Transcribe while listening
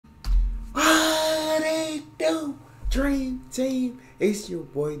Dream Team? It's your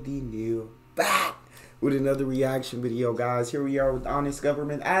boy Neal back with another reaction video, guys. Here we are with honest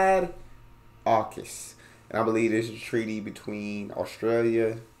government ad Aukus. And I believe this is a treaty between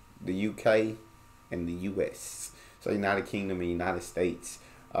Australia, the UK, and the US. So United Kingdom and United States.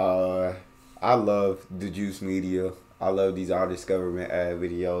 I love the Juice Media. I love these honest government ad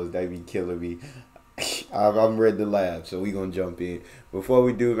videos. They be killing me. I'm ready to laugh, so we gonna jump in. Before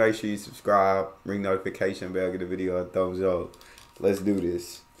we do, make sure you subscribe, ring notification bell, give the video a thumbs up. Let's do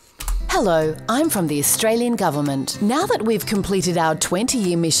this. Hello, I'm from the Australian government. Now that we've completed our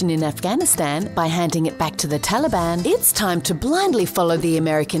 20-year mission in Afghanistan by handing it back to the Taliban, it's time to blindly follow the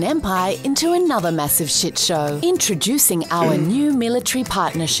American empire into another massive shit show. Introducing our new military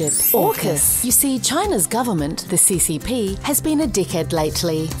partnership, Aukus. You see, China's government, the CCP, has been a dickhead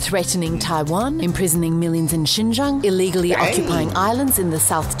lately, threatening Taiwan, imprisoning millions in Xinjiang, illegally occupying islands in the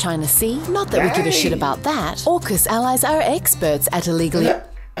South China Sea. Not that we give a shit about that. Aukus allies are experts at illegally...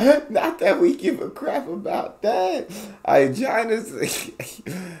 Not that we give a crap about that.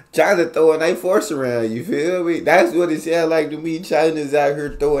 China throwing their force around, you feel me? That's what it sounds like to me. China's out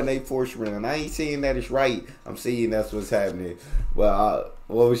here throwing their force around. I ain't saying that it's right. I'm saying that's what's happening. Well,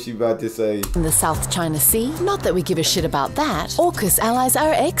 what was she about to say? In the South China Sea? Not that we give a shit about that. Aukus allies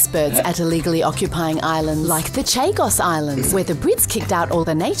are experts at illegally occupying islands, like the Chagos Islands, where the Brits kicked out all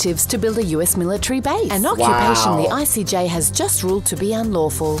the natives to build a US military base. An occupation the ICJ has just ruled to be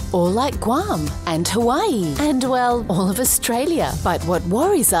unlawful. Or like Guam, and Hawaii, and well, all of Australia. But what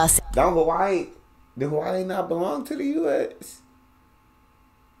worries us... Don't Hawaii... Did Hawaii not belong to the US?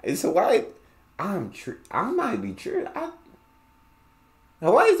 Is Hawaii... I might be true.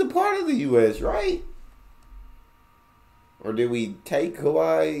 Hawaii's a part of the U.S., right? Or did we take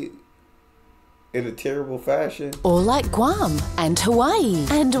Hawaii in a terrible fashion? Or like Guam and Hawaii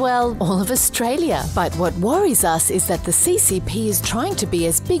and, well, all of Australia. But what worries us is that the CCP is trying to be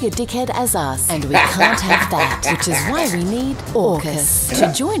as big a dickhead as us, and we can't have that, which is why we need Aukus.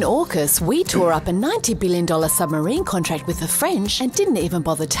 To join Aukus, we tore up a $90 billion submarine contract with the French and didn't even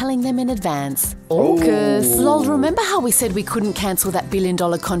bother telling them in advance. Aukus. Lol, remember how we said we couldn't cancel that $1 billion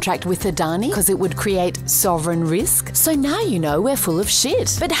contract with Adani because it would create sovereign risk? So now you know we're full of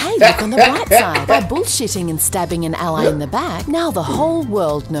shit. But hey, look on the bright side. By bullshitting and stabbing an ally in the back, now the whole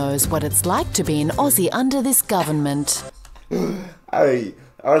world knows what it's like to be an Aussie under this government. Hey,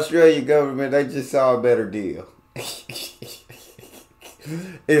 Australian government, they just saw a better deal.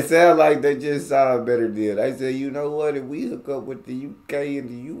 It sounds like they just saw a better deal. They said, you know what, if we hook up with the UK and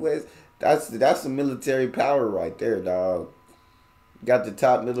the US, that's a military power right there, dog. Got the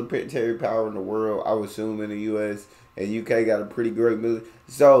top military power in the world, I would assume, in the US, and UK got a pretty great military.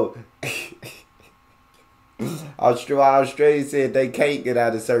 So... Australia said they can't get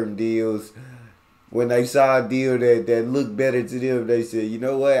out of certain deals. When they saw a deal that looked better to them, they said, you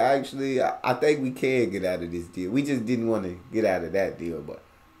know what, actually, I think we can get out of this deal. We just didn't want to get out of that deal, but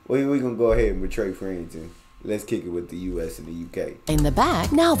we're going to go ahead and betray friends and let's kick it with the US and the UK. In the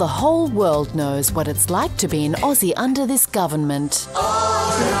back, now the whole world knows what it's like to be an Aussie under this government.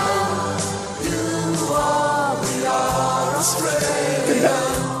 Oh, we are Australia.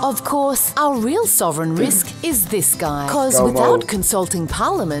 Of course, our real sovereign risk is this guy. Because without consulting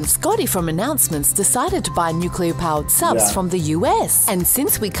Parliament, Scotty from Announcements decided to buy nuclear-powered subs from the US. And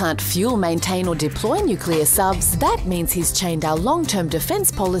since we can't fuel, maintain or deploy nuclear subs, that means he's chained our long-term defense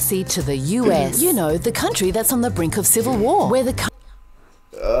policy to the US. You know, the country that's on the brink of civil war, where the...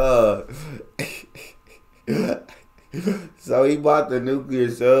 So he bought the nuclear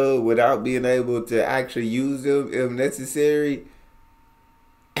sub without being able to actually use them if necessary.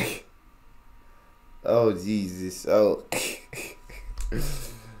 Oh, Jesus. Oh.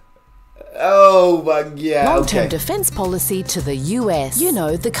 Oh, my God. Long-term defense policy to the US. You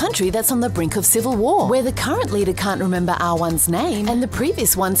know, the country that's on the brink of civil war, where the current leader can't remember our one's name, and the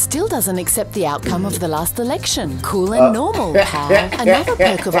previous one still doesn't accept the outcome of the last election. Cool and normal, pal. Another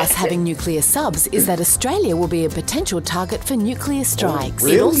perk of us having nuclear subs is that Australia will be a potential target for nuclear strikes.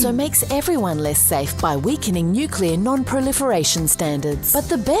 It also makes everyone less safe by weakening nuclear non-proliferation standards. But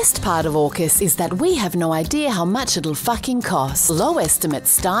the best part of Aukus is that we have no idea how much it'll fucking cost. Low estimates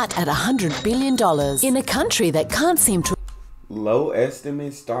start at $100 billion in a country that can't seem to... Low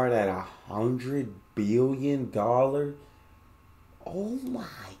estimates start at $100 billion? Oh my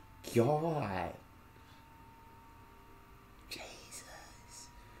God. Jesus.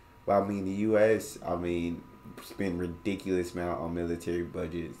 Well, I mean, the US, spend ridiculous amount on military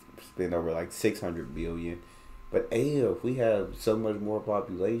budgets. Spend over like $600 billion. But if we have so much more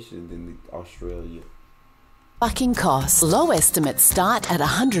population than Australia. fucking cost. Low estimates start at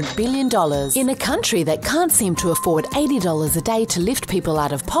 $100 billion. In a country that can't seem to afford $80 a day to lift people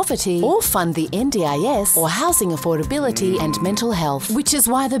out of poverty or fund the NDIS or housing affordability and mental health. Which is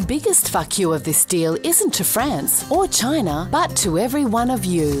why the biggest fuck you of this deal isn't to France or China, but to every one of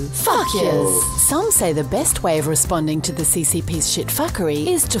you. Fuck yous. Some say the best way of responding to the CCP's shit fuckery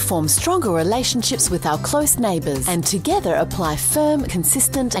is to form stronger relationships with our close neighbours and together apply firm,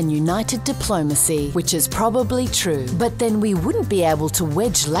 consistent and united diplomacy, which is probably true. But then we wouldn't be able to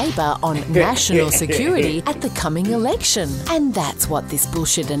wedge Labor on national security at the coming election. And that's what this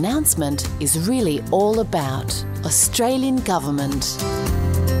bullshit announcement is really all about. Australian government.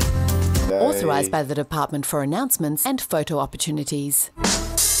 Authorised by the Department for Announcements and Photo Opportunities.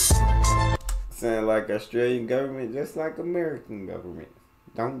 Sound like Australian government, just like American government.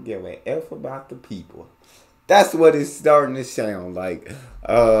 Don't give a F about the people. That's what it's starting to sound like.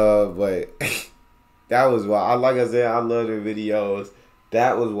 But that was wild. Like I said, I love the videos.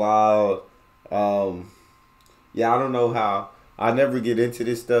 That was wild. Yeah, I don't know how. I never get into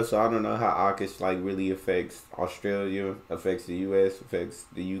this stuff, so I don't know how Aukus like really affects Australia, affects the US, affects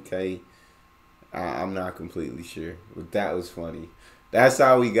the UK. I'm not completely sure, but that was funny. That's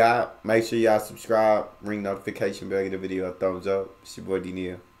all we got. Make sure y'all subscribe, ring notification bell, give the video a thumbs up. It's your boy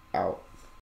Neal, out.